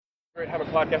We're going to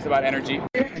have a podcast about energy.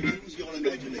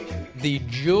 The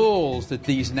jewels that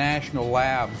these national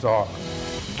labs are.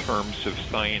 In terms of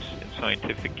science and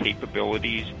scientific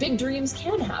capabilities. Big dreams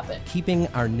can happen. Keeping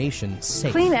our nation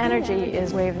safe. Clean energy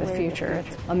is wave of the future.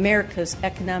 It's America's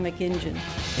economic engine.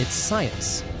 It's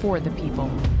science. For the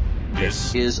people.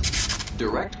 This is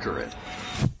Direct Current.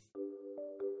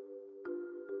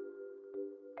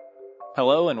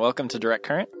 Hello and welcome to Direct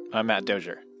Current. I'm Matt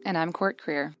Dozier. And I'm Court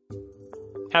Creer.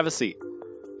 Have a seat.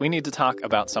 We need to talk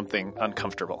about something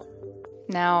uncomfortable.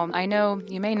 Now, I know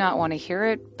you may not want to hear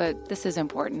it, but this is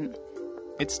important.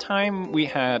 It's time we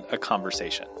had a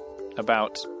conversation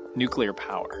about nuclear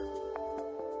power.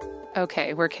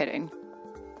 Okay, we're kidding.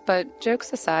 But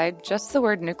jokes aside, just the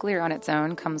word nuclear on its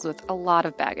own comes with a lot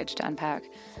of baggage to unpack.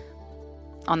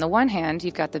 On the one hand,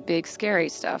 you've got the big scary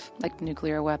stuff, like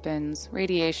nuclear weapons,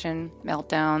 radiation,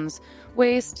 meltdowns,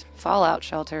 waste, fallout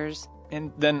shelters.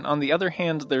 And then on the other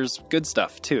hand, there's good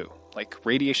stuff too, like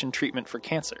radiation treatment for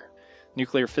cancer.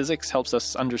 Nuclear physics helps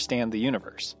us understand the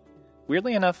universe.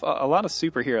 Weirdly enough, a lot of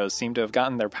superheroes seem to have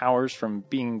gotten their powers from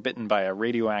being bitten by a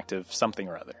radioactive something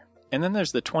or other. And then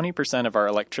there's the 20% of our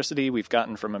electricity we've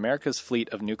gotten from America's fleet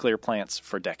of nuclear plants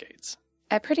for decades.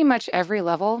 At pretty much every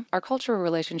level, our cultural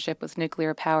relationship with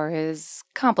nuclear power is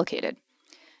complicated.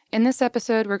 In this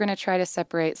episode, we're going to try to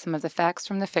separate some of the facts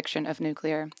from the fiction of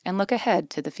nuclear and look ahead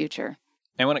to the future.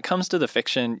 And when it comes to the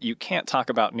fiction, you can't talk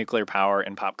about nuclear power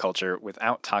in pop culture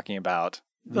without talking about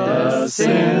The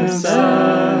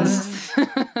Simpsons.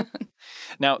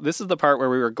 Now, this is the part where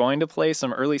we were going to play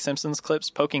some early Simpsons clips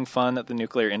poking fun at the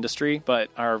nuclear industry, but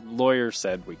our lawyer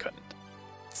said we couldn't.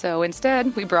 So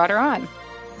instead, we brought her on.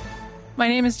 My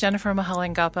name is Jennifer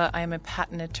Mahalangapa. I am a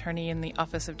patent attorney in the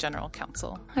Office of General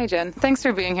Counsel. Hi, Jen. Thanks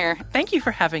for being here. Thank you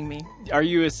for having me. Are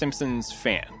you a Simpsons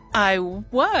fan? I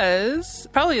was,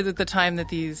 probably at the time that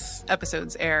these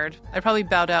episodes aired. I probably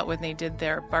bowed out when they did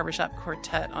their barbershop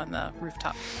quartet on the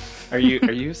rooftop. Are you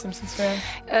a Simpsons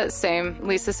fan? Same.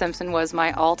 Lisa Simpson was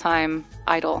my all-time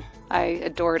idol. I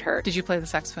adored her. Did you play the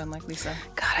saxophone like Lisa?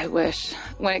 God, I wish.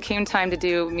 When it came time to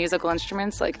do musical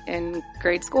instruments, like in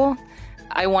grade school,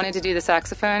 I wanted to do the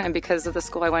saxophone, and because of the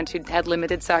school I went to had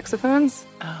limited saxophones.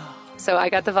 Oh. So I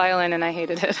got the violin and I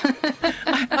hated it.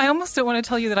 I almost don't want to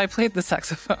tell you that I played the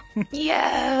saxophone.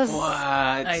 Yes! What?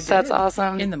 I did. That's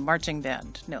awesome. In the marching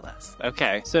band, no less.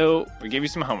 Okay, so we gave you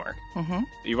some homework. Mm-hmm.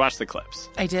 You watched the clips.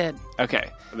 I did. Okay,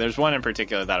 there's one in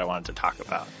particular that I wanted to talk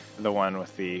about. The one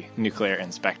with the nuclear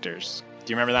inspectors.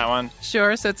 Do you remember that one?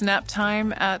 Sure. So it's nap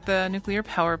time at the nuclear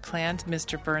power plant.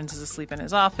 Mr. Burns is asleep in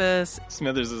his office.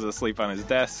 Smithers is asleep on his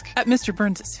desk. At Mr.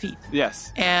 Burns' feet.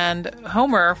 Yes. And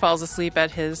Homer falls asleep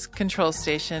at his control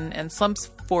station and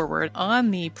slumps forward on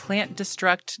the plant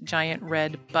destruct giant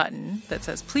red button that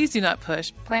says, "Please do not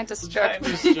push." Plant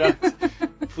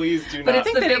destruct. Please do not. But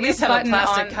it's the biggest button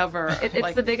plastic on, cover.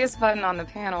 It's the biggest button on the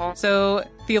panel. So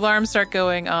the alarms start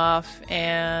going off,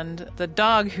 and the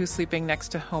dog who's sleeping next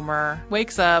to Homer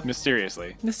wakes up.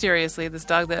 Mysteriously, this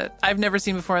dog that I've never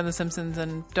seen before in The Simpsons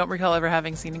and don't recall ever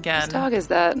having seen again. Whose dog is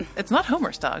that? It's not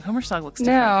Homer's dog. Homer's dog looks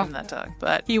different from that dog.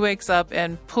 But he wakes up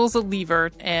and pulls a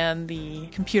lever, and the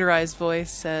computerized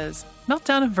voice says,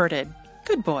 "Meltdown averted.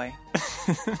 Good boy."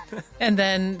 And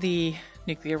then the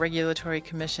Nuclear Regulatory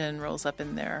Commission rolls up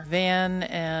in their van,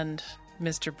 and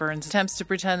Mr. Burns attempts to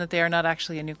pretend that they are not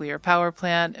actually a nuclear power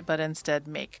plant, but instead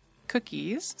make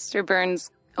cookies. Mr. Burns'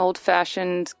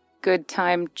 old-fashioned, good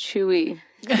time, chewy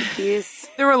cookies.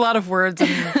 There were a lot of words.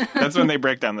 That's when they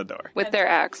break down the door. With their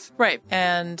axe. Right.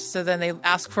 And so then they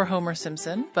ask for Homer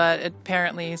Simpson, but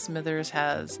apparently Smithers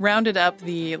has rounded up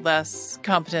the less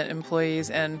competent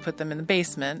employees and put them in the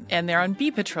basement, and they're on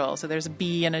bee patrol, so there's a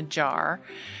bee in a jar.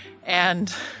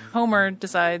 And Homer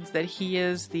decides that he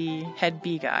is the head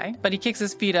bee guy, but he kicks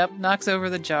his feet up, knocks over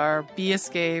the jar, bee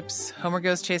escapes, Homer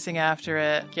goes chasing after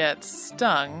it, gets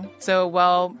stung. So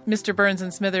while Mr. Burns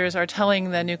and Smithers are telling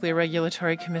the Nuclear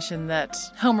Regulatory Commission that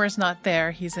Homer's not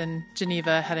there, he's in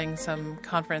Geneva heading some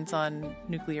conference on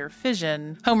nuclear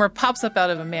fission, Homer pops up out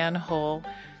of a manhole,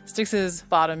 sticks his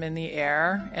bottom in the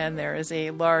air, and there is a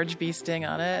large bee sting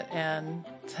on it, and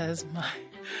says,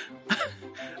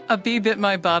 "A bee bit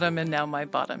my bottom, and now my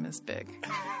bottom is big."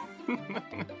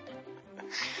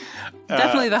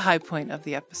 Definitely the high point of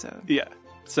the episode. Yeah.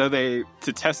 So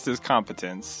to test his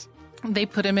competence, they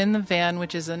put him in the van,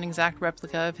 which is an exact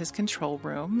replica of his control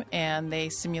room, and they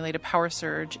simulate a power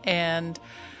surge, and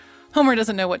Homer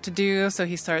doesn't know what to do, so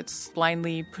he starts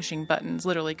blindly pushing buttons,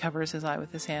 literally covers his eye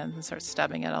with his hands and starts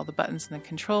stabbing at all the buttons in the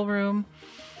control room.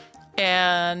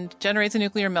 and generates a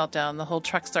nuclear meltdown. The whole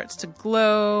truck starts to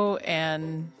glow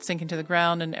and sink into the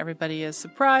ground, and everybody is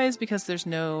surprised because there's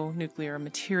no nuclear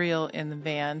material in the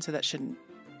van, so that shouldn't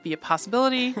be a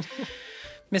possibility.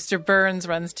 Mr. Burns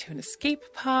runs to an escape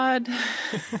pod,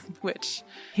 which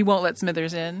he won't let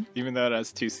Smithers in. Even though it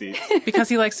has 2 seats. Because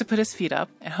he likes to put his feet up.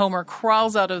 And Homer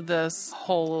crawls out of this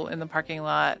hole in the parking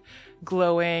lot,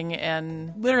 glowing,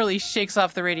 and literally shakes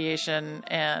off the radiation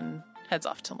and heads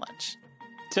off to lunch.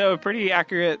 So a pretty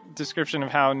accurate description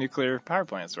of how nuclear power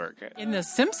plants work. In The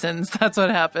Simpsons, that's what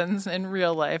happens. In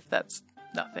real life, that's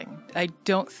nothing. I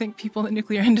don't think people in the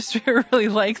nuclear industry are really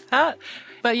like that.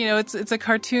 But, you know, it's a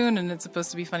cartoon and it's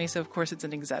supposed to be funny, so of course it's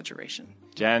an exaggeration.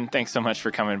 Jen, thanks so much for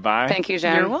coming by. Thank you,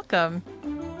 Jen. You're welcome.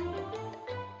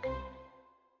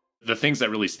 The things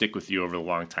that really stick with you over the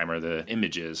long time are the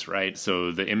images, right?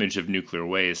 So the image of nuclear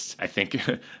waste, I think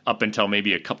up until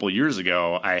maybe a couple years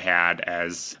ago, I had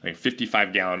as a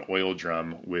 55-gallon oil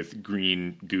drum with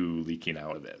green goo leaking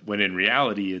out of it. When in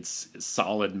reality, it's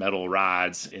solid metal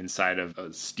rods inside of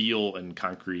a steel and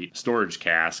concrete storage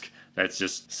cask that's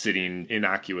just sitting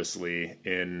innocuously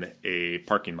in a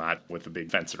parking lot with a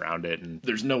big fence around it. And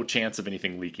there's no chance of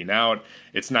anything leaking out.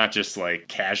 It's not just like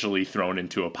casually thrown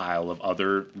into a pile of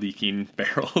other leaking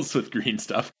barrels with green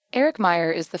stuff. Eric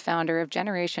Meyer is the founder of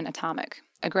Generation Atomic,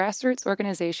 a grassroots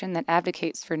organization that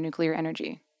advocates for nuclear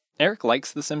energy. Eric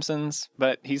likes The Simpsons,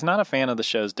 but he's not a fan of the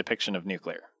show's depiction of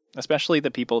nuclear, especially the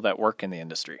people that work in the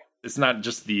industry. It's not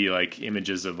just the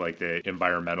images of the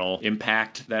environmental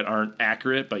impact that aren't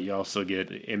accurate, but you also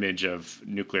get an image of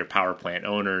nuclear power plant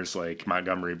owners like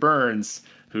Montgomery Burns,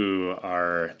 who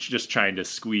are just trying to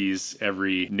squeeze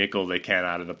every nickel they can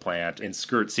out of the plant and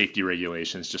skirt safety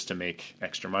regulations just to make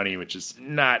extra money, which is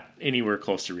not anywhere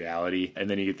close to reality. And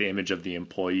then you get the image of the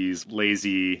employees,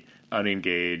 lazy,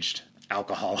 unengaged,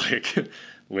 alcoholic,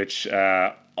 which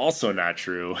also not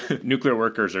true. Nuclear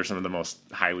workers are some of the most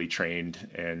highly trained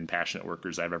and passionate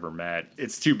workers I've ever met.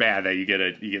 It's too bad that you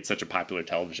get such a popular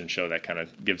television show that kind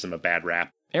of gives them a bad rap.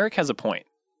 Eric has a point,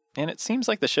 and it seems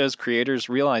like the show's creators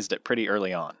realized it pretty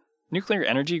early on. Nuclear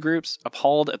energy groups,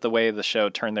 appalled at the way the show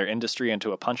turned their industry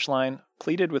into a punchline,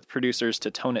 pleaded with producers to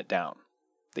tone it down.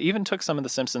 They even took some of The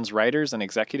Simpsons writers and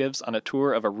executives on a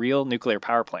tour of a real nuclear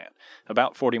power plant,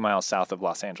 about 40 miles south of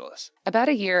Los Angeles. About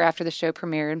a year after the show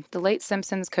premiered, the late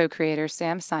Simpsons co-creator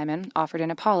Sam Simon offered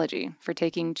an apology for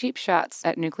taking cheap shots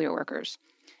at nuclear workers.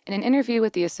 In an interview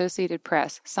with the Associated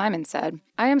Press, Simon said,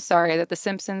 "I am sorry that The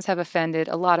Simpsons have offended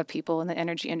a lot of people in the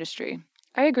energy industry.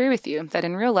 I agree with you that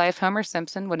in real life, Homer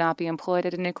Simpson would not be employed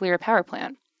at a nuclear power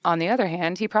plant. On the other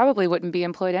hand, he probably wouldn't be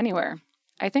employed anywhere.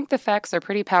 I think the facts are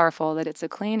pretty powerful that it's a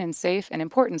clean and safe and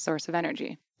important source of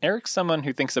energy." Eric's someone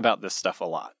who thinks about this stuff a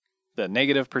lot. The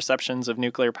negative perceptions of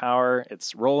nuclear power,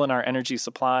 its role in our energy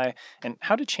supply, and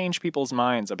how to change people's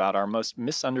minds about our most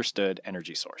misunderstood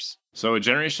energy source. So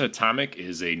Generation Atomic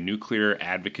is a nuclear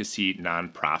advocacy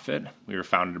nonprofit. We were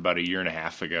founded about a year and a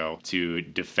half ago to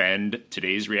defend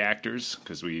today's reactors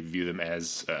because we view them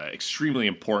as extremely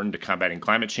important to combating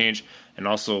climate change and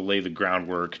also lay the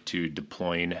groundwork to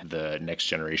deploying the next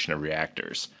generation of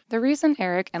reactors. The reason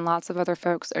Eric and lots of other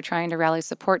folks are trying to rally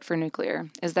support for nuclear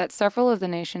is that several of the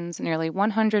nation's nearly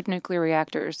 100 nuclear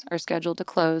reactors are scheduled to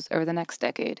close over the next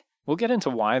decade. We'll get into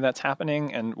why that's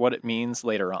happening and what it means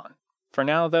later on. For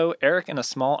now, though, Eric and a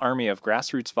small army of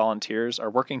grassroots volunteers are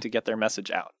working to get their message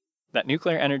out. That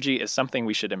nuclear energy is something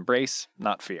we should embrace,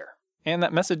 not fear. And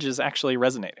that message is actually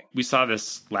resonating. We saw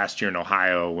this last year in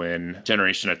Ohio when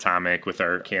Generation Atomic, with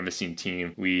our canvassing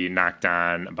team, we knocked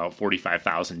on about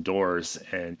 45,000 doors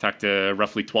and talked to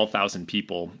roughly 12,000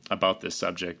 people about this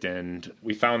subject. And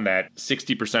we found that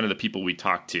 60% of the people we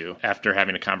talked to, after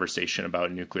having a conversation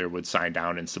about nuclear, would sign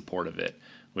down in support of it,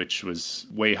 which was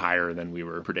way higher than we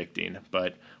were predicting.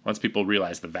 But once people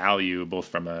realize the value, both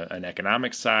from an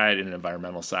economic side and an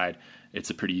environmental side, it's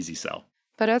a pretty easy sell.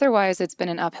 But otherwise, it's been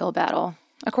an uphill battle.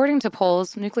 According to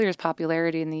polls, nuclear's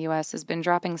popularity in the U.S. has been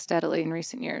dropping steadily in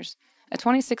recent years. A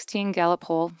 2016 Gallup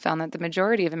poll found that the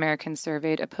majority of Americans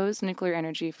surveyed opposed nuclear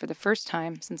energy for the first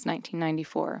time since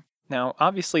 1994. Now,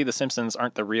 obviously, The Simpsons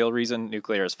aren't the real reason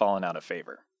nuclear has fallen out of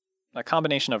favor. A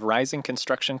combination of rising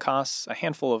construction costs, a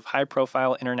handful of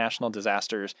high-profile international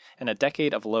disasters, and a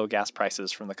decade of low gas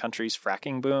prices from the country's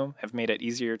fracking boom have made it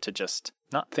easier to just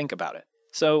not think about it.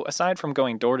 So, aside from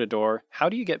going door to door, how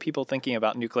do you get people thinking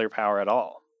about nuclear power at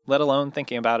all, let alone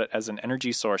thinking about it as an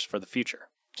energy source for the future?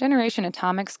 Generation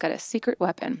Atomic's got a secret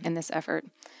weapon in this effort.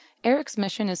 Eric's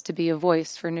mission is to be a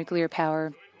voice for nuclear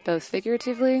power, both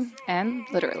figuratively and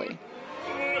literally.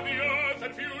 For the earth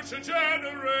and future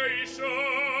generations,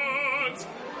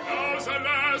 now's our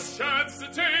last chance to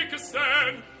take a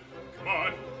stand. Come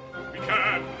on. We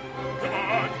can. Come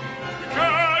on. We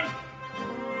can.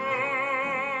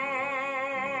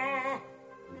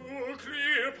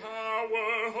 Nuclear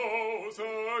power holds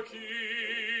a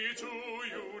key to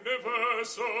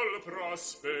universal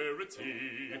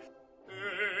prosperity.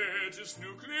 It is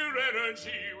nuclear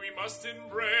energy we must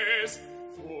embrace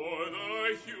for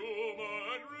the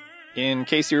human race. In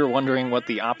case you were wondering what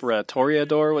the opera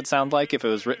Toreador would sound like if it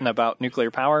was written about nuclear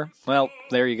power, well,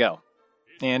 there you go.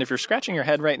 And if you're scratching your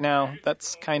head right now,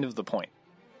 that's kind of the point.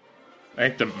 I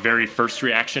think the very first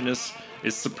reaction is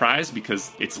surprise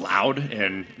because it's loud,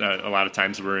 and a lot of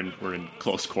times we're in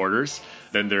close quarters.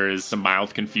 Then there is some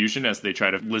mild confusion as they try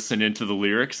to listen into the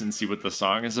lyrics and see what the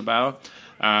song is about.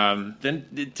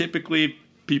 Typically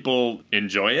people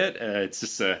enjoy it.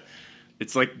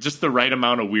 It's like just the right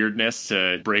amount of weirdness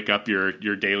to break up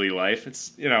your daily life. It's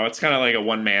kind of like a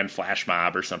one-man flash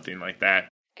mob or something like that.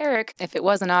 Eric, if it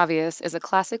wasn't obvious, is a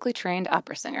classically trained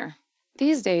opera singer.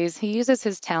 These days, he uses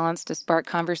his talents to spark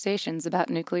conversations about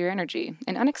nuclear energy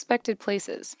in unexpected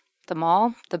places. The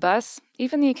mall, the bus,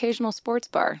 even the occasional sports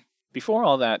bar. Before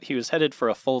all that, he was headed for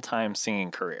a full-time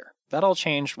singing career. That all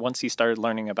changed once he started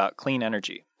learning about clean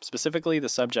energy, specifically the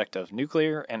subject of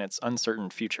nuclear and its uncertain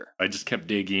future. I just kept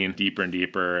digging deeper and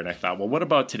deeper, and I thought, well, what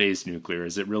about today's nuclear?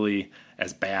 Is it really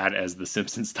as bad as The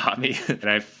Simpsons taught me? And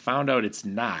I found out it's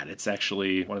not. It's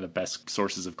actually one of the best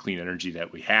sources of clean energy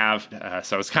that we have.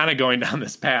 So I was kind of going down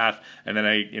this path, and then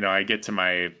I get to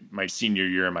my senior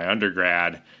year in my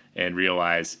undergrad and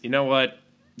realize, you know what?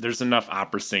 There's enough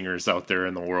opera singers out there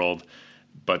in the world,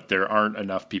 but there aren't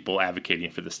enough people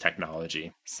advocating for this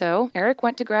technology. So Eric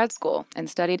went to grad school and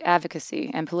studied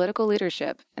advocacy and political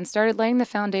leadership and started laying the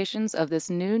foundations of this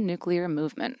new nuclear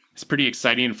movement. It's pretty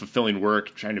exciting and fulfilling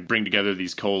work, trying to bring together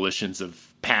these coalitions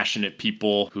of passionate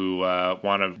people who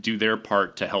want to do their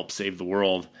part to help save the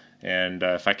world. And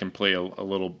if I can play a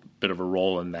little bit of a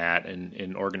role in that and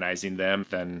in organizing them,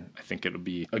 then I think it'll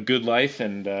be a good life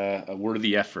and a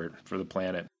worthy effort for the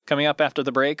planet. Coming up after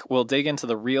the break, we'll dig into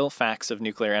the real facts of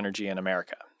nuclear energy in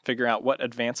America, figure out what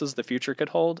advances the future could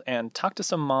hold, and talk to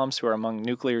some moms who are among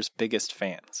nuclear's biggest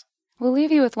fans. We'll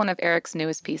leave you with one of Eric's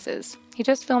newest pieces. He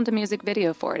just filmed a music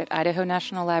video for it at Idaho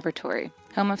National Laboratory,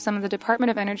 home of some of the Department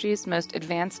of Energy's most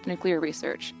advanced nuclear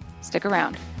research. Stick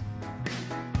around.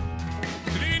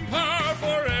 Clean power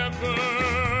forever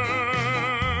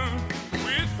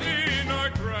within our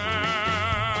grasp.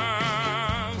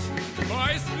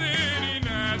 By splitting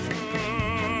atoms,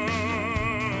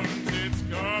 it's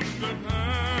come to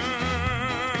pass.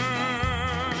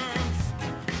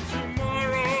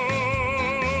 Tomorrow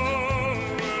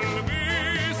will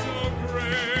be so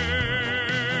great.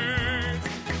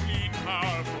 Clean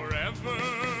power forever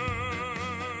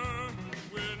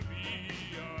will be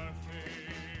our fate.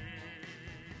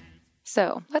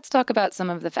 So, let's talk about some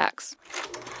of the facts.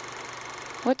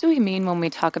 What do we mean when we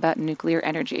talk about nuclear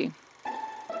energy?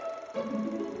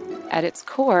 At its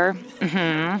core,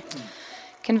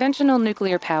 conventional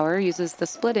nuclear power uses the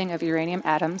splitting of uranium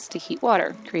atoms to heat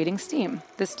water, creating steam.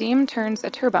 The steam turns a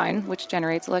turbine, which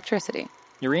generates electricity.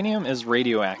 Uranium is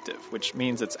radioactive, which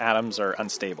means its atoms are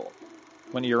unstable.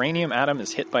 When a uranium atom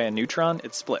is hit by a neutron,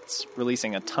 it splits,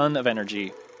 releasing a ton of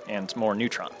energy and more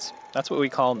neutrons. That's what we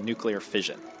call nuclear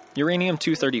fission.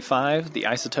 Uranium-235, the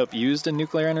isotope used in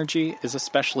nuclear energy, is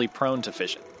especially prone to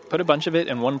fission. Put a bunch of it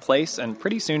in one place, and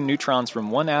pretty soon neutrons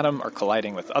from one atom are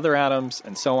colliding with other atoms,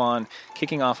 and so on,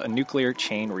 kicking off a nuclear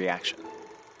chain reaction.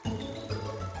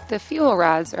 The fuel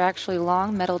rods are actually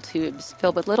long metal tubes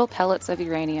filled with little pellets of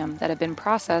uranium that have been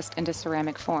processed into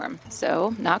ceramic form.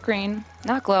 So, not green,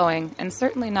 not glowing, and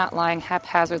certainly not lying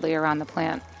haphazardly around the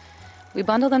plant. We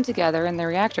bundle them together in the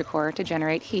reactor core to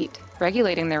generate heat.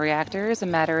 Regulating the reactor is a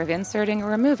matter of inserting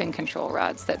or removing control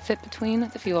rods that fit between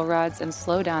the fuel rods and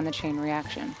slow down the chain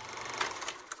reaction.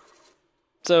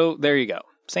 So, there you go.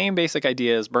 Same basic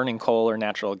idea as burning coal or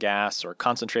natural gas or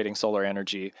concentrating solar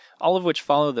energy, all of which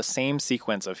follow the same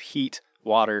sequence of heat,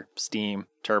 water, steam,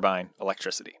 turbine,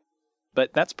 electricity.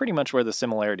 But that's pretty much where the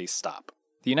similarities stop.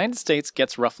 The United States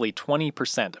gets roughly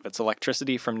 20% of its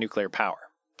electricity from nuclear power,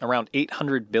 around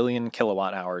 800 billion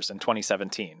kilowatt hours in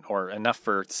 2017, or enough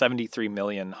for 73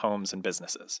 million homes and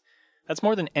businesses. That's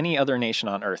more than any other nation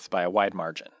on Earth by a wide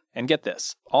margin. And get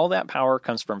this, all that power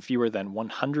comes from fewer than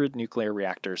 100 nuclear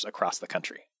reactors across the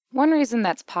country. One reason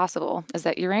that's possible is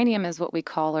that uranium is what we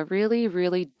call a really,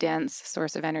 really dense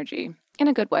source of energy, in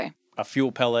a good way. A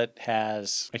fuel pellet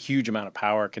has a huge amount of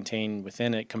power contained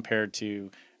within it compared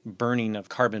to burning of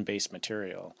carbon-based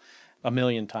material, 1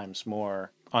 million times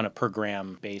more. on a per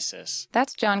gram basis.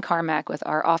 That's John Carmack with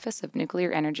our Office of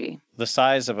Nuclear Energy. The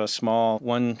size of a small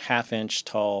 1/2 inch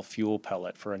tall fuel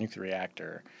pellet for a nuclear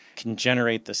reactor can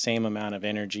generate the same amount of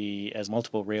energy as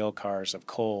multiple rail cars of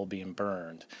coal being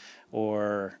burned,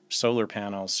 or solar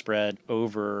panels spread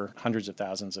over hundreds of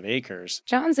thousands of acres.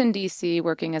 John's in D.C.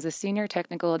 working as a senior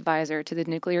technical advisor to the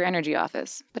Nuclear Energy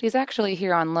Office, but he's actually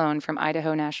here on loan from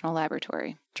Idaho National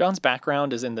Laboratory. John's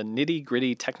background is in the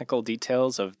nitty-gritty technical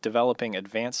details of developing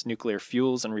advanced nuclear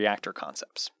fuels and reactor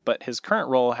concepts, but his current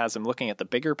role has him looking at the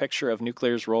bigger picture of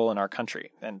nuclear's role in our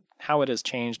country and how it has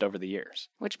changed over the years.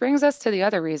 Which brings us to the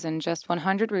other reason just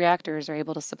 100 reactors are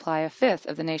able to supply a fifth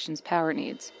of the nation's power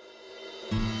needs.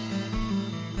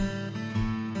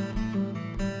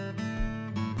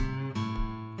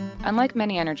 Unlike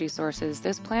many energy sources,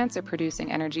 those plants are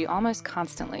producing energy almost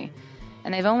constantly,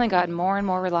 and they've only gotten more and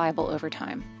more reliable over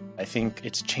time. I think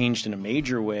it's changed in a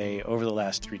major way over the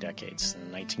last 3 decades.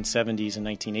 In the 1970s and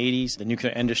 1980s, the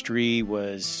nuclear industry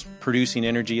was producing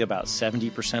energy about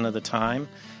 70% of the time.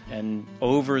 And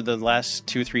over the last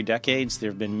 2 or 3 decades, there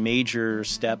have been major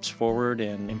steps forward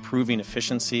in improving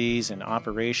efficiencies and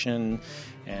operation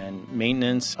and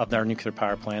maintenance of our nuclear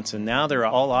power plants. And now they're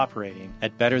all operating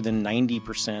at better than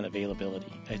 90%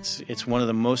 availability. It's one of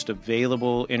the most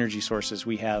available energy sources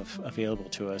we have available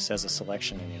to us as a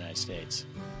selection in the United States.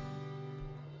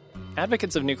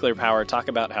 Advocates of nuclear power talk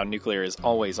about how nuclear is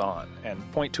always on and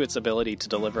point to its ability to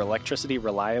deliver electricity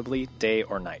reliably day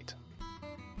or night.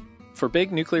 For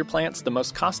big nuclear plants, the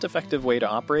most cost-effective way to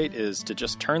operate is to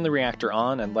just turn the reactor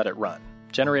on and let it run,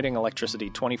 generating electricity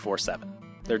 24/7.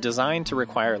 They're designed to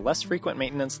require less frequent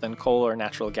maintenance than coal or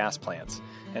natural gas plants,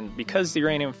 and because the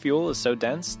uranium fuel is so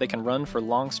dense, they can run for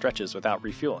long stretches without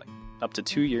refueling, up to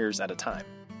 2 years at a time.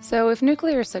 So if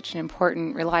nuclear is such an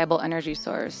important, reliable energy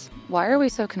source, why are we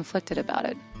so conflicted about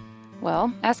it?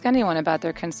 Well, ask anyone about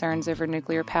their concerns over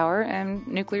nuclear power, and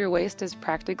nuclear waste is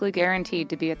practically guaranteed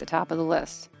to be at the top of the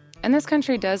list. And this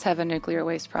country does have a nuclear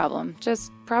waste problem,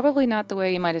 just probably not the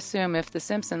way you might assume if The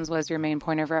Simpsons was your main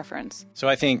point of reference. So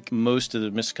I think most of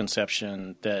the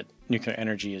misconception that nuclear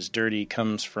energy is dirty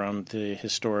comes from the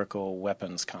historical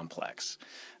weapons complex.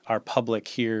 Our public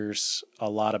hears a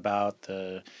lot about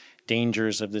the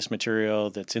dangers of this material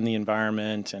that's in the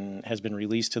environment and has been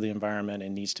released to the environment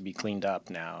and needs to be cleaned up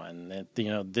now. And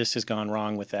that, this has gone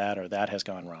wrong with that, or that has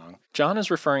gone wrong. John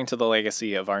is referring to the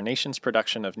legacy of our nation's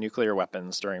production of nuclear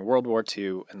weapons during World War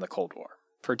II and the Cold War.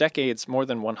 For decades, more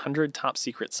than 100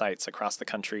 top-secret sites across the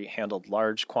country handled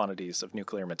large quantities of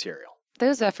nuclear material.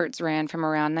 Those efforts ran from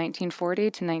around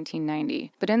 1940 to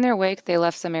 1990, but in their wake they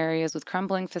left some areas with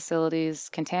crumbling facilities,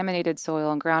 contaminated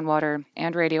soil and groundwater,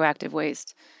 and radioactive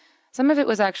waste. Some of it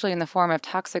was actually in the form of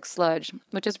toxic sludge,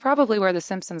 which is probably where The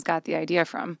Simpsons got the idea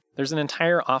from. There's an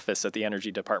entire office at the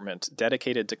Energy Department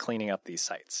dedicated to cleaning up these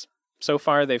sites. So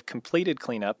far, they've completed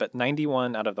cleanup at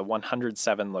 91 out of the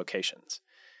 107 locations.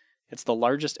 It's the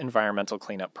largest environmental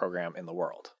cleanup program in the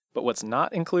world. But what's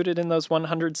not included in those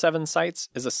 107 sites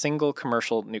is a single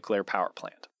commercial nuclear power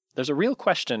plant. There's a real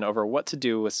question over what to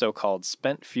do with so-called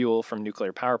spent fuel from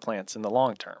nuclear power plants in the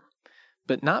long term.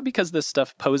 But not because this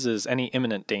stuff poses any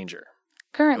imminent danger.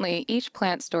 Currently, each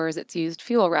plant stores its used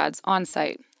fuel rods on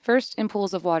site, first in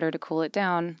pools of water to cool it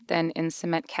down, then in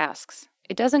cement casks.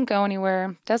 It doesn't go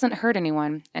anywhere, doesn't hurt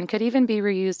anyone, and could even be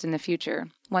reused in the future,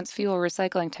 once fuel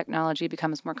recycling technology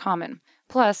becomes more common.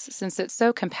 Plus, since it's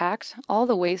so compact, all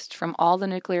the waste from all the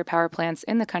nuclear power plants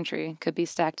in the country could be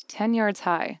stacked 10 yards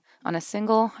high on a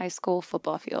single high school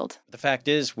football field. The fact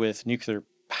is, with nuclear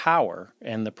power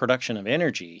and the production of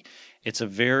energy, it's a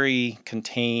very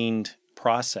contained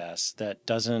process that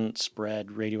doesn't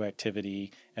spread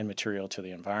radioactivity and material to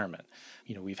the environment.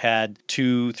 We've had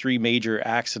 2-3 major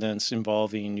accidents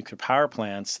involving nuclear power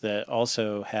plants that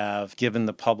also have given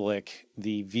the public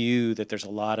the view that there's a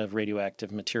lot of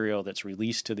radioactive material that's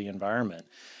released to the environment.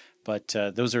 But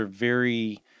those are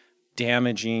very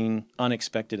damaging,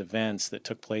 unexpected events that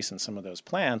took place in some of those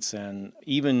plants. And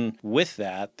even with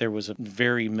that, there was a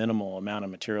very minimal amount of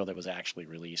material that was actually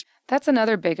released. That's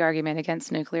another big argument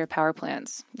against nuclear power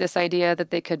plants. This idea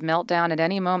that they could melt down at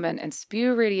any moment and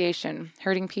spew radiation,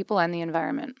 hurting people and the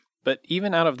environment. But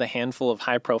even out of the handful of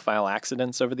high-profile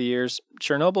accidents over the years,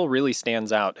 Chernobyl really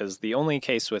stands out as the only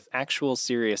case with actual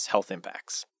serious health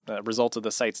impacts, a result of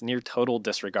the site's near-total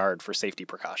disregard for safety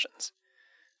precautions.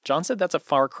 John said that's a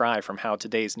far cry from how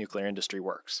today's nuclear industry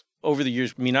works. Over the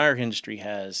years, our industry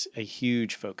has a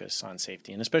huge focus on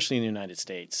safety, and especially in the United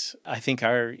States. I think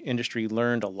our industry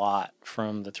learned a lot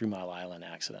from the 3 Mile Island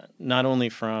accident, not only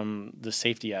from the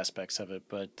safety aspects of it,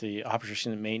 but the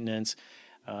operation and maintenance.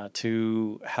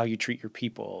 to how you treat your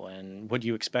people and what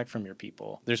you expect from your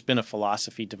people. There's been a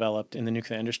philosophy developed in the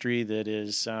nuclear industry that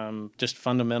is just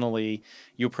fundamentally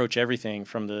you approach everything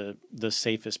from the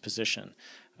safest position.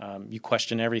 You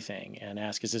question everything and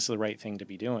ask, is this the right thing to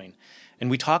be doing? And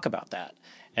we talk about that.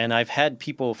 And I've had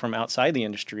people from outside the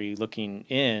industry looking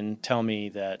in tell me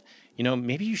that,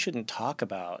 maybe you shouldn't talk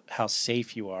about how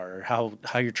safe you are or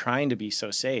how you're trying to be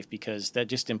so safe, because that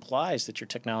just implies that your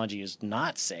technology is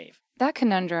not safe. That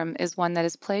conundrum is one that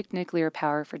has plagued nuclear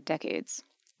power for decades.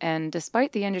 And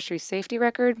despite the industry's safety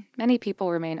record, many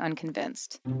people remain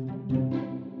unconvinced.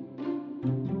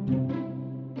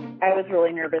 I was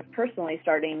really nervous personally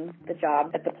starting the job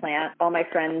at the plant. All my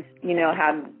friends,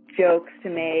 had jokes to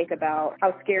make about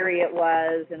how scary it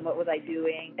was and what was I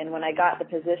doing. And when I got the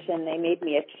position, they made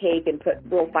me a cake and put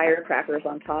little firecrackers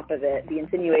on top of it, the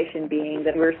insinuation being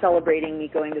that we were celebrating me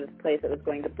going to this place that was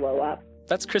going to blow up.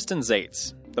 That's Kristen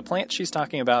Zaitz. The plant she's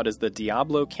talking about is the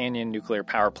Diablo Canyon Nuclear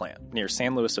Power Plant near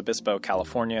San Luis Obispo,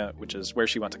 California, which is where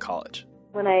she went to college.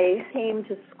 When I came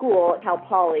to school at Cal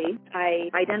Poly, I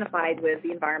identified with the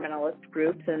environmentalist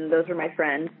groups, and those were my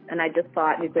friends. And I just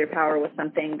thought nuclear power was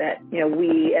something that,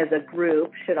 we as a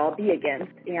group should all be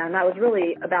against. And that was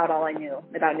really about all I knew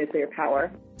about nuclear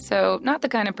power. So not the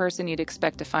kind of person you'd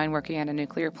expect to find working at a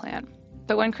nuclear plant.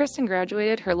 But when Kristen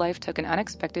graduated, her life took an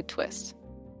unexpected twist.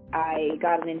 I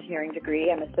got an engineering degree.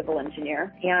 I'm a civil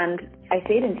engineer. And I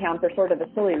stayed in town for sort of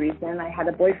a silly reason. I had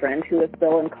a boyfriend who was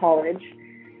still in college.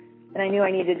 And I knew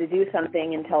I needed to do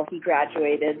something until he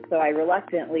graduated, so I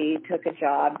reluctantly took a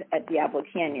job at Diablo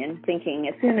Canyon, thinking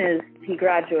as soon as he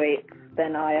graduates,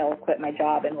 then I'll quit my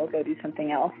job and we'll go do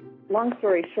something else. Long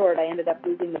story short, I ended up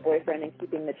losing the boyfriend and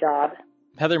keeping the job.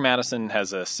 Heather Madison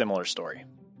has a similar story.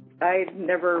 I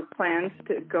never planned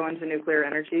to go into nuclear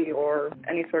energy or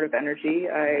any sort of energy.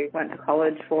 I went to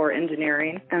college for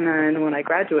engineering, and then when I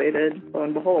graduated, lo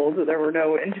and behold, there were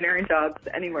no engineering jobs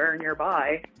anywhere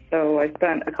nearby. So I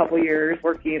spent a couple years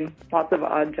working lots of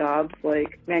odd jobs,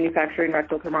 like manufacturing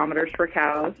rectal thermometers for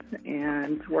cows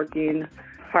and working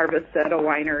harvest at a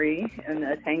winery in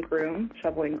a tank room,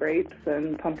 shoveling grapes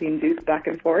and pumping juice back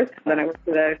and forth. Then I worked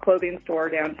at a clothing store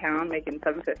downtown, making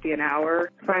 $7.50 an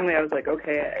hour. Finally, I was like,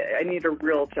 okay, I need a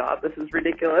real job. This is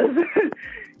ridiculous.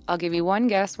 I'll give you one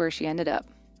guess where she ended up.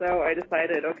 So I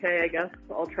decided, okay, I guess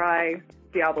I'll try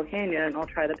Diablo Canyon. I'll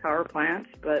try the power plant,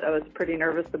 but I was pretty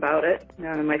nervous about it.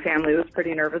 My family was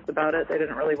pretty nervous about it. They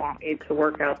didn't really want me to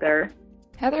work out there.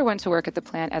 Heather went to work at the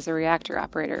plant as a reactor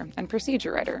operator and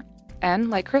procedure writer.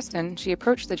 And, like Kristen, she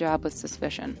approached the job with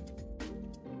suspicion.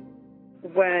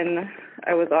 When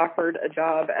I was offered a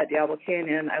job at Diablo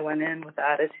Canyon, I went in with the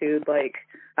attitude like,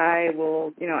 I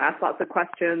will, ask lots of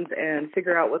questions and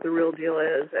figure out what the real deal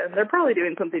is. And they're probably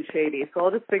doing something shady, so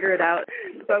I'll just figure it out.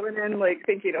 So I went in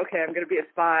thinking, okay, I'm going to be a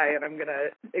spy and I'm going to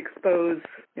expose,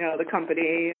 the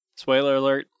company. Spoiler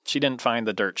alert, she didn't find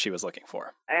the dirt she was looking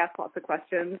for. I asked lots of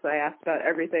questions. I asked about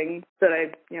everything that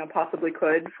I, possibly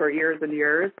could for years and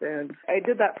years. And I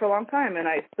did that for a long time, and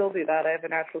I still do that. I have a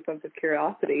natural sense of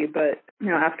curiosity. But,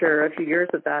 after a few years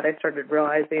of that, I started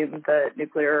realizing that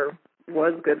nuclear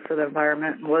was good for the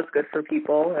environment and was good for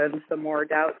people. And the more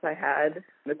doubts I had,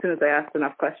 as soon as I asked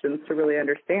enough questions to really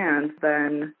understand,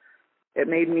 then it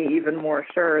made me even more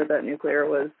sure that nuclear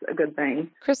was a good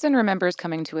thing. Kristen remembers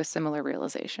coming to a similar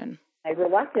realization. I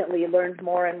reluctantly learned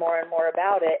more and more and more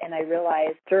about it, and I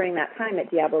realized during that time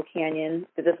at Diablo Canyon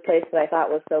that this place that I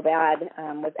thought was so bad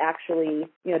was actually,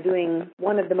 doing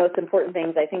one of the most important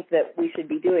things I think that we should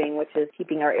be doing, which is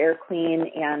keeping our air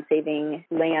clean and saving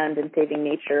land and saving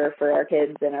nature for our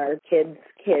kids and our kids'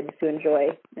 kids to enjoy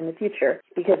in the future,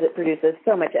 because it produces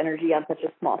so much energy on such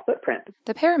a small footprint.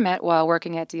 The pair met while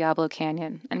working at Diablo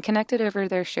Canyon and connected over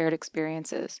their shared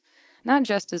experiences. Not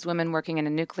just as women working in a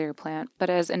nuclear plant, but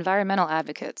as environmental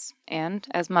advocates and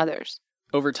as mothers.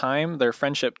 Over time, their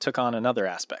friendship took on another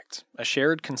aspect, a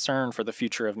shared concern for the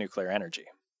future of nuclear energy.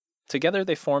 Together,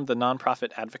 they formed the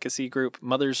nonprofit advocacy group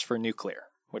Mothers for Nuclear,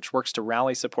 which works to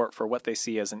rally support for what they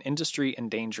see as an industry in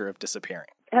danger of disappearing.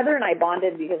 Heather and I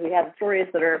bonded because we have stories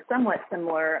that are somewhat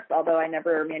similar, although I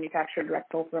never manufactured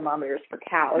rectal thermometers for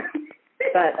cows.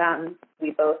 But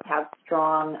we both have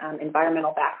strong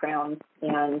environmental backgrounds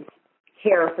and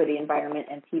care for the environment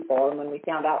and people. And when we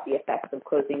found out the effects of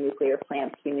closing nuclear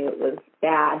plants, we knew it was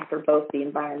bad for both the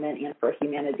environment and for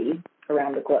humanity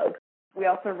around the globe. We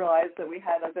also realized that we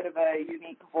had a bit of a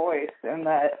unique voice and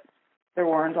that there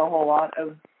weren't a whole lot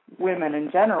of women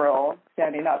in general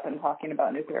standing up and talking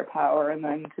about nuclear power, and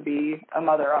then to be a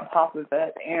mother on top of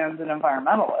it and an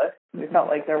environmentalist. We felt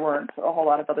like there weren't a whole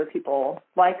lot of other people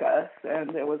like us,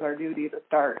 and it was our duty to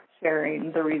start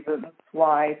sharing the reasons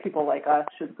why people like us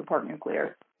should support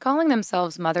nuclear. Calling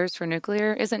themselves mothers for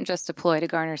nuclear isn't just a ploy to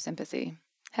garner sympathy.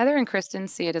 Heather and Kristen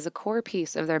see it as a core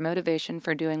piece of their motivation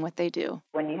for doing what they do.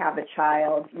 When you have a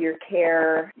child, your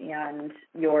care and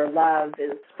your love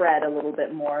is spread a little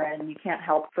bit more, and you can't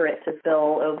help for it to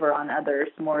spill over on others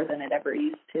more than it ever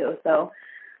used to. So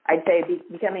I'd say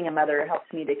becoming a mother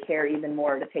helps me to care even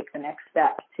more, to take the next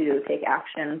step, to take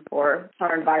action for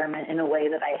our environment in a way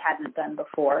that I hadn't done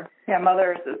before. Yeah,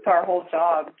 mothers, it's our whole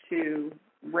job to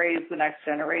raise the next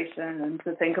generation and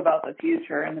to think about the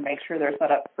future and to make sure they're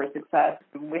set up for success.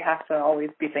 We have to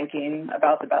always be thinking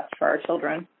about the best for our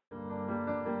children.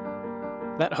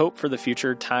 That hope for the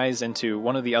future ties into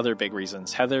one of the other big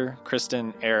reasons Heather,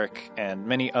 Kristen, Eric, and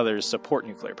many others support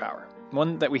nuclear power,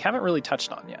 one that we haven't really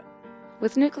touched on yet.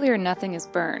 With nuclear, nothing is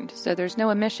burned, so there's no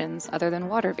emissions other than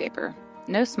water vapor.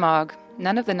 No smog,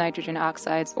 none of the nitrogen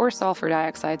oxides or sulfur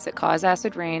dioxides that cause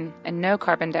acid rain, and no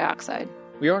carbon dioxide.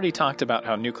 We already talked about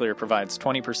how nuclear provides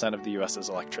 20% of the U.S.'s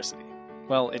electricity.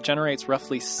 Well, it generates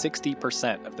roughly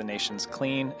 60% of the nation's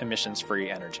clean,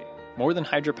 emissions-free energy, more than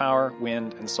hydropower,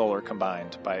 wind, and solar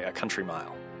combined by a country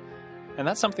mile. And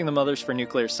that's something the Mothers for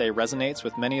Nuclear say resonates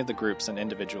with many of the groups and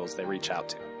individuals they reach out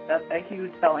to. That's a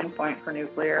huge selling point for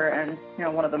nuclear, and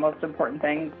one of the most important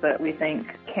things that we think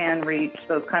can reach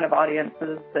those kind of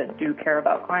audiences that do care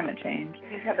about climate change. I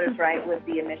think Heather's right with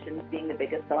the emissions being the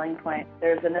biggest selling point.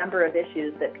 There's a number of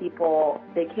issues that people,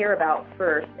 they care about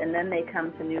first, and then they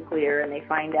come to nuclear and they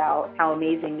find out how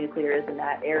amazing nuclear is in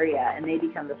that area, and they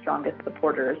become the strongest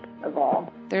supporters of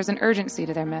all. There's an urgency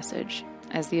to their message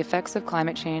as the effects of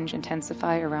climate change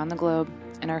intensify around the globe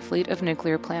and our fleet of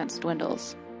nuclear plants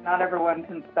dwindles. Not everyone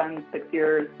can spend 6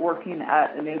 years working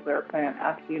at a nuclear plant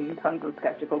asking tons of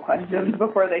skeptical questions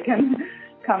before they can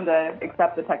come to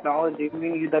accept the technology. We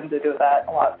need them to do that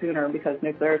a lot sooner because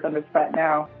nuclear is under threat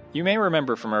now. You may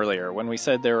remember from earlier when we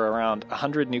said there are around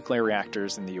 100 nuclear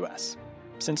reactors in the U.S.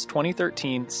 Since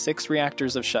 2013, 6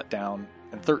 reactors have shut down,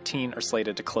 and 13 are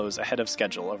slated to close ahead of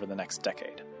schedule over the next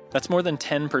decade. That's more than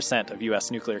 10% of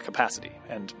U.S. nuclear capacity,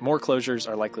 and more closures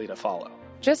are likely to follow.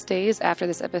 Just days after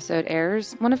this episode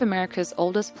airs, one of America's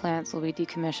oldest plants will be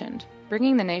decommissioned,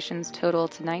 bringing the nation's total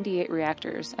to 98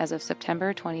 reactors as of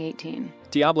September 2018.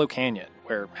 Diablo Canyon,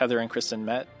 where Heather and Kristen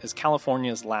met, is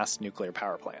California's last nuclear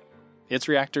power plant. Its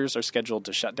reactors are scheduled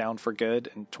to shut down for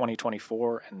good in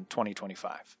 2024 and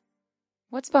 2025.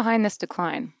 What's behind this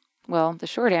decline? Well, the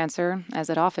short answer,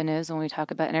 as it often is when we talk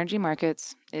about energy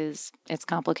markets, is it's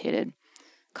complicated.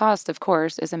 Cost, of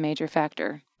course, is a major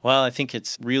factor. Well, I think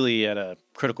it's really at a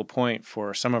critical point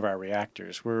for some of our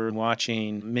reactors. We're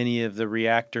watching many of the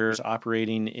reactors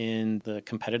operating in the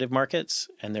competitive markets,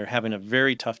 and they're having a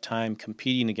very tough time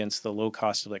competing against the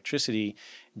low-cost electricity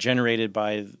generated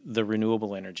by the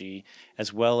renewable energy,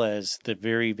 as well as the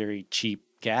very, very cheap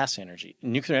gas energy.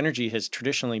 Nuclear energy has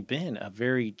traditionally been a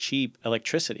very cheap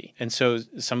electricity. And so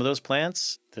some of those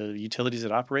plants, the utilities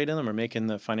that operate in them are making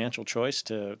the financial choice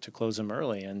to close them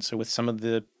early. And so with some of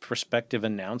the prospective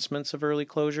announcements of early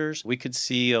closures, we could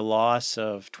see a loss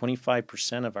of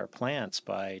 25% of our plants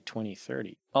by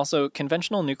 2030. Also,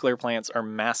 conventional nuclear plants are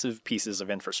massive pieces of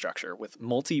infrastructure with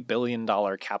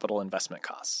multi-billion-dollar capital investment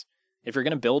costs. If you're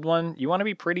going to build one, you want to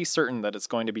be pretty certain that it's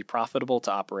going to be profitable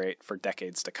to operate for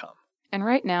decades to come. And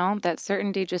right now, that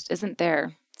certainty just isn't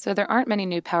there. So there aren't many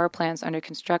new power plants under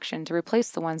construction to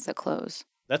replace the ones that close.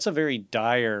 That's a very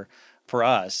dire, for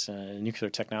us, nuclear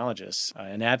technologists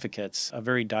and advocates, a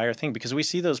very dire thing because we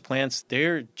see those plants,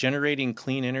 they're generating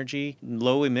clean energy,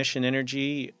 low emission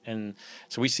energy, and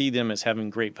so we see them as having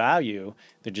great value.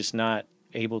 They're just not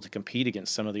able to compete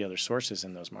against some of the other sources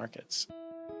in those markets.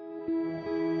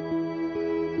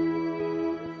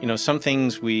 Some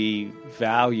things we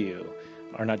value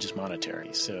are not just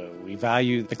monetary. So we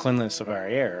value the cleanliness of our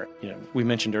air. We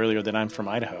mentioned earlier that I'm from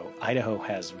Idaho. Idaho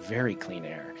has very clean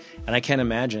air. And I can't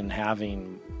imagine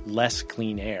having less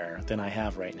clean air than I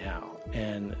have right now.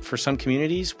 And for some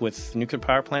communities with nuclear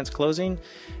power plants closing,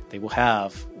 they will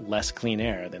have less clean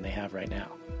air than they have right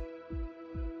now.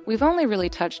 We've only really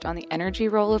touched on the energy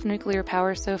role of nuclear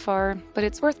power so far, but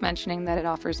it's worth mentioning that it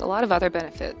offers a lot of other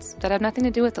benefits that have nothing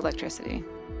to do with electricity.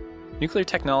 Nuclear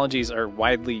technologies are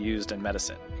widely used in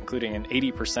medicine, including in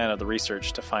 80% of the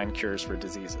research to find cures for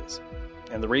diseases.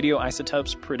 And the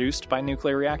radioisotopes produced by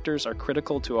nuclear reactors are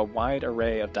critical to a wide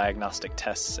array of diagnostic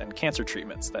tests and cancer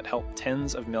treatments that help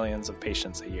tens of millions of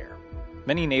patients a year.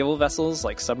 Many naval vessels,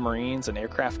 like submarines and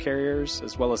aircraft carriers,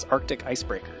 as well as Arctic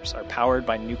icebreakers, are powered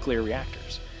by nuclear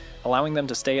reactors, allowing them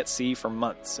to stay at sea for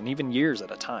months and even years at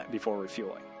a time before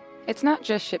refueling. It's not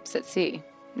just ships at sea.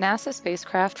 NASA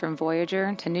spacecraft from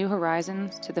Voyager to New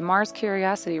Horizons to the Mars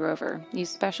Curiosity rover use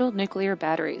special nuclear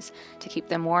batteries to keep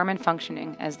them warm and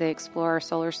functioning as they explore our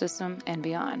solar system and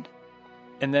beyond.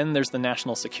 And then there's the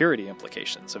national security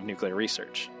implications of nuclear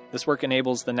research. This work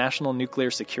enables the National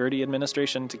Nuclear Security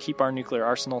Administration to keep our nuclear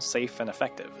arsenal safe and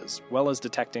effective, as well as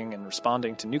detecting and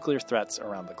responding to nuclear threats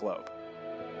around the globe.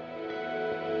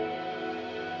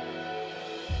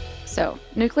 So,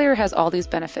 nuclear has all these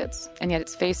benefits, and yet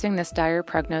it's facing this dire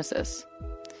prognosis.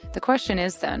 The question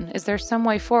is then, is there some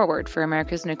way forward for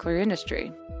America's nuclear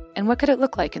industry? And what could it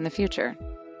look like in the future?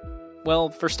 Well,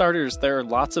 for starters, there are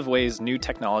lots of ways new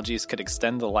technologies could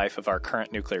extend the life of our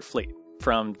current nuclear fleet,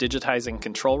 from digitizing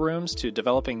control rooms to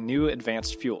developing new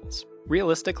advanced fuels.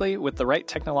 Realistically, with the right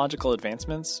technological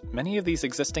advancements, many of these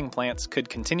existing plants could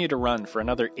continue to run for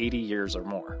another 80 years or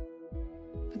more.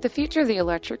 But the future of the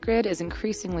electric grid is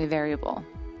increasingly variable.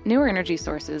 Newer energy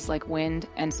sources like wind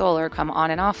and solar come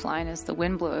on and offline as the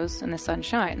wind blows and the sun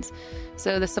shines,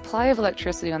 so the supply of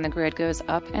electricity on the grid goes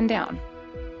up and down.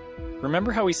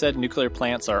 Remember how we said nuclear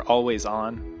plants are always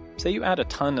on? Say you add a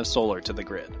ton of solar to the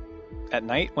grid. At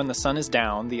night, when the sun is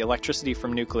down, the electricity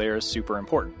from nuclear is super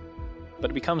important. But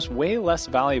it becomes way less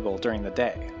valuable during the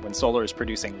day, when solar is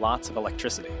producing lots of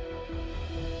electricity.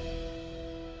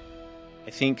 I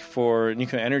think for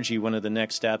nuclear energy, one of the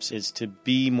next steps is to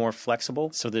be more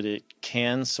flexible so that it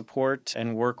can support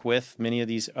and work with many of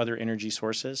these other energy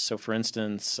sources. So, for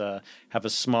instance, have a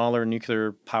smaller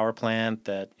nuclear power plant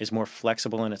that is more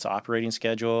flexible in its operating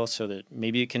schedule so that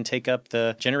maybe it can take up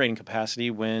the generating capacity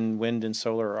when wind and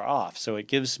solar are off. So it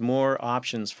gives more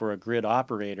options for a grid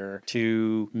operator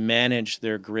to manage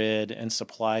their grid and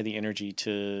supply the energy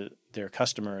to their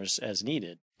customers as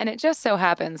needed. And it just so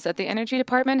happens that the Energy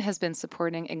Department has been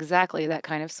supporting exactly that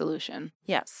kind of solution.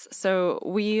 Yes. So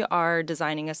we are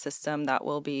designing a system that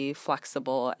will be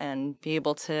flexible and be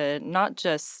able to not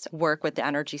just work with the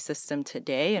energy system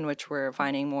today, in which we're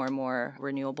finding more and more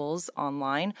renewables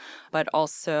online, but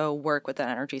also work with the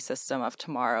energy system of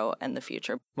tomorrow and the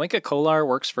future. Lenka Kolar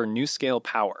works for NuScale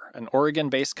Power, an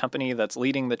Oregon-based company that's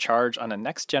leading the charge on a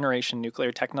next-generation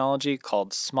nuclear technology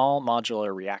called small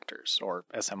modular reactors, or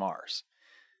SMRs.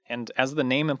 And as the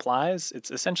name implies,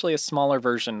 it's essentially a smaller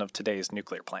version of today's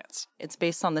nuclear plants. It's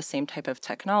based on the same type of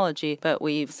technology, but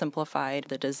we've simplified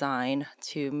the design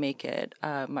to make it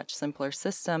a much simpler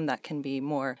system that can be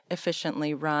more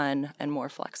efficiently run and more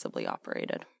flexibly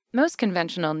operated. Most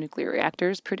conventional nuclear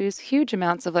reactors produce huge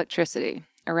amounts of electricity,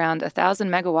 around 1,000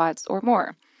 megawatts or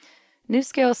more.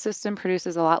 NuScale's system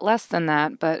produces a lot less than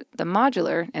that, but the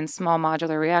modular and small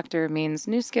modular reactor means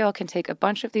NuScale can take a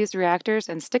bunch of these reactors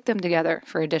and stick them together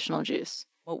for additional juice.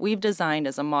 What we've designed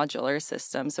is a modular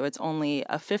system, so it's only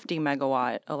a 50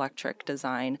 megawatt electric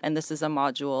design, and this is a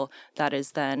module that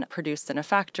is then produced in a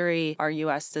factory. Our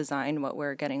U.S. design, what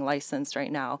we're getting licensed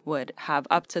right now, would have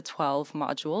up to 12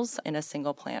 modules in a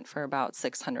single plant for about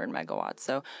 600 megawatts,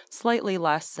 so slightly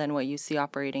less than what you see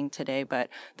operating today, but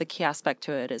the key aspect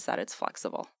to it is that it's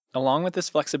flexible. Along with this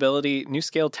flexibility,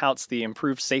 NuScale touts the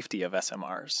improved safety of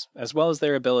SMRs, as well as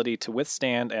their ability to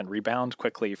withstand and rebound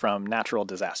quickly from natural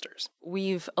disasters.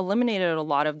 We've eliminated a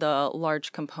lot of the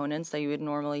large components that you would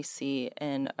normally see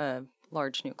in a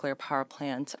large nuclear power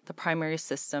plant. The primary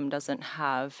system doesn't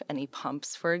have any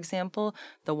pumps, for example.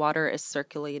 The water is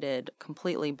circulated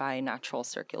completely by natural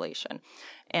circulation.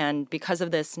 And because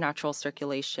of this natural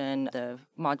circulation, the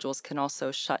modules can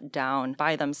also shut down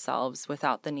by themselves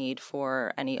without the need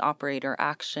for any operator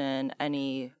action,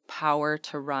 any power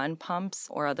to run pumps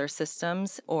or other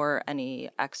systems, or any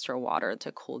extra water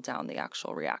to cool down the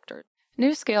actual reactor.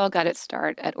 NuScale got its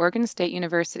start at Oregon State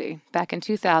University back in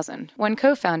 2000 when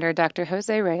co-founder Dr.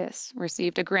 Jose Reyes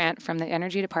received a grant from the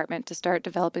Energy Department to start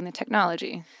developing the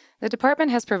technology. The department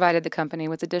has provided the company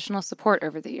with additional support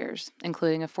over the years,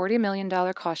 including a $40 million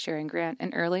cost-sharing grant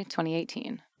in early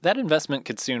 2018. That investment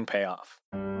could soon pay off.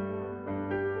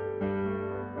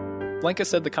 Lenka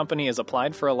said the company has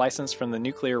applied for a license from the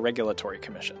Nuclear Regulatory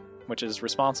Commission, which is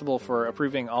responsible for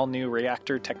approving all new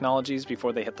reactor technologies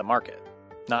before they hit the market,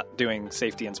 not doing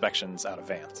safety inspections out of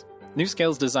vans.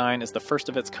 NuScale's design is the first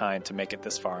of its kind to make it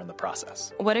this far in the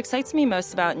process. What excites me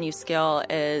most about NuScale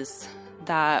is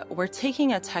that we're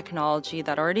taking a technology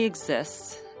that already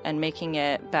exists and making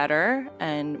it better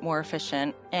and more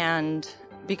efficient. And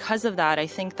because of that, I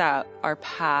think that our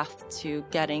path to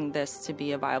getting this to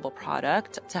be a viable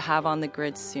product to have on the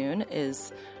grid soon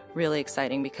is really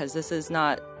exciting because this is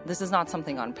not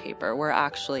something on paper. We're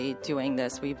actually doing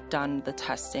this. We've done the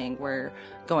testing. We're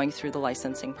going through the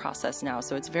licensing process now,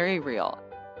 so it's very real.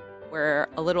 We're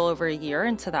a little over a year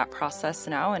into that process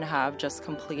now and have just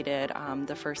completed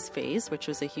the first phase, which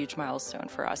was a huge milestone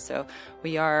for us. So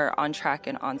we are on track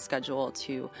and on schedule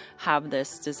to have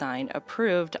this design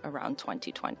approved around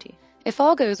 2020. If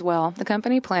all goes well, the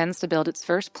company plans to build its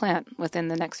first plant within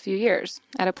the next few years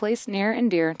at a place near and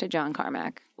dear to John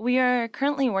Carmack. We are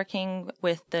currently working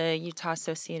with the Utah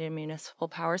Associated Municipal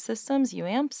Power Systems,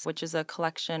 UAMPS, which is a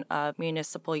collection of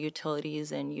municipal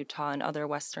utilities in Utah and other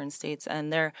western states,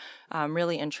 and they're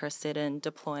really interested in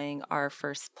deploying our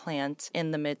first plant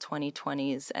in the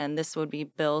mid-2020s, and this would be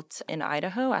built in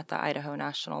Idaho at the Idaho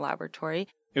National Laboratory.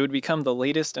 It would become the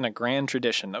latest in a grand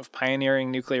tradition of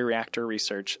pioneering nuclear reactor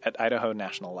research at Idaho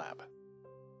National Lab.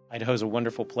 Idaho is a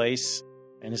wonderful place,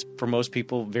 and is for most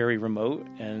people very remote,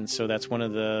 and so that's one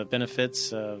of the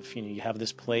benefits of, you have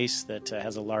this place that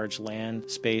has a large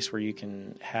land space where you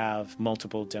can have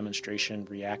multiple demonstration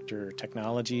reactor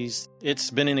technologies.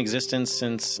 It's been in existence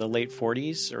since the late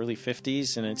 40s, early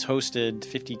 50s, and it's hosted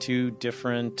 52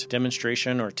 different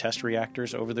demonstration or test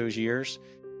reactors over those years.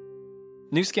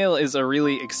 NuScale is a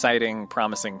really exciting,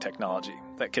 promising technology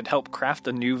that could help craft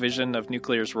a new vision of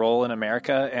nuclear's role in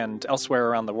America and elsewhere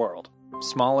around the world.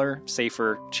 Smaller,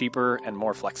 safer, cheaper, and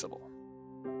more flexible.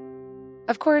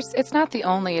 Of course, it's not the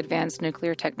only advanced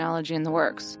nuclear technology in the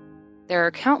works. There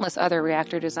are countless other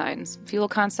reactor designs, fuel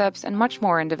concepts, and much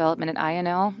more in development at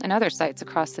INL and other sites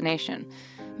across the nation,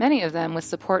 many of them with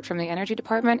support from the Energy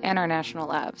Department and our national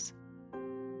labs.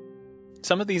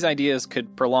 Some of these ideas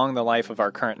could prolong the life of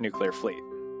our current nuclear fleet.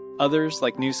 Others,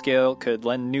 like NuScale, could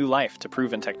lend new life to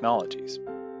proven technologies.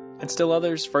 And still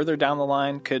others, further down the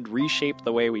line, could reshape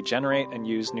the way we generate and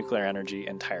use nuclear energy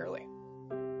entirely.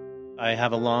 I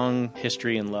have a long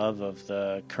history and love of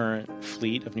the current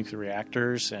fleet of nuclear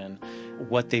reactors, and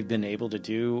what they've been able to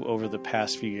do over the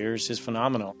past few years is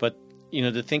phenomenal. But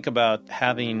to think about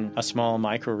having a small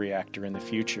microreactor in the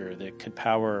future that could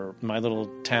power my little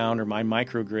town or my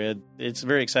microgrid, it's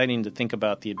very exciting to think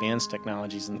about the advanced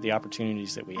technologies and the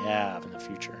opportunities that we have in the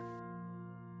future.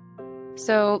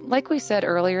 So, like we said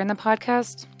earlier in the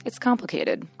podcast, it's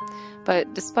complicated.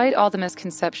 But despite all the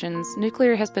misconceptions,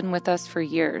 nuclear has been with us for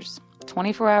years,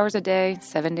 24 hours a day,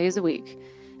 7 days a week.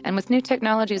 And with new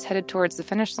technologies headed towards the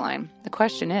finish line, the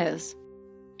question is,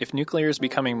 if nuclear is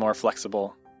becoming more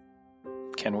flexible,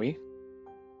 can we?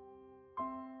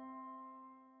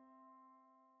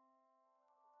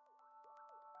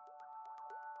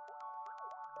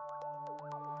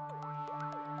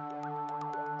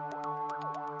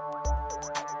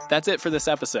 That's it for this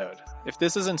episode. If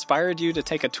this has inspired you to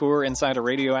take a tour inside a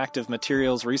radioactive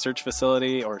materials research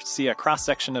facility or see a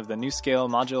cross-section of the NuScale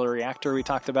modular reactor we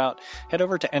talked about, head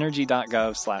over to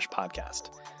energy.gov/podcast.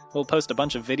 We'll post a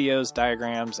bunch of videos,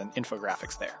 diagrams, and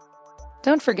infographics there.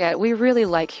 Don't forget, we really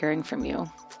like hearing from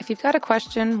you. If you've got a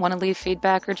question, want to leave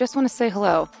feedback, or just want to say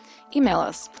hello, email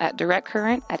us at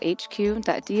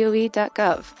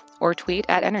directcurrent@hq.doe.gov or tweet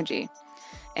 @energy.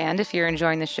 And if you're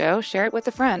enjoying the show, share it with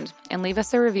a friend and leave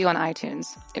us a review on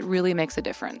iTunes. It really makes a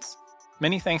difference.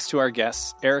 Many thanks to our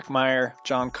guests, Eric Meyer,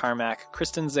 John Carmack,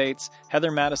 Kristen Zaitz, Heather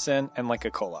Madison, and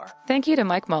Leica Kolar. Thank you to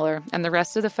Mike Muller and the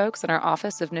rest of the folks in our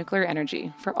Office of Nuclear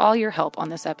Energy for all your help on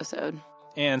this episode.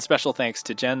 And special thanks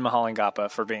to Jen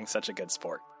Mahalingappa for being such a good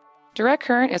sport. Direct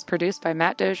Current is produced by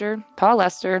Matt Dozier, Paul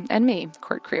Lester, and me,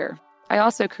 Court Creer. I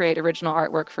also create original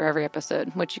artwork for every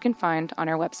episode, which you can find on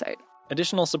our website.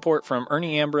 Additional support from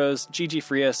Ernie Ambrose, Gigi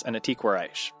Frias, and Atik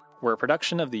Waraish. We're a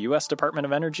production of the U.S. Department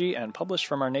of Energy and published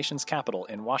from our nation's capital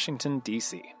in Washington,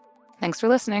 D.C. Thanks for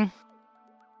listening.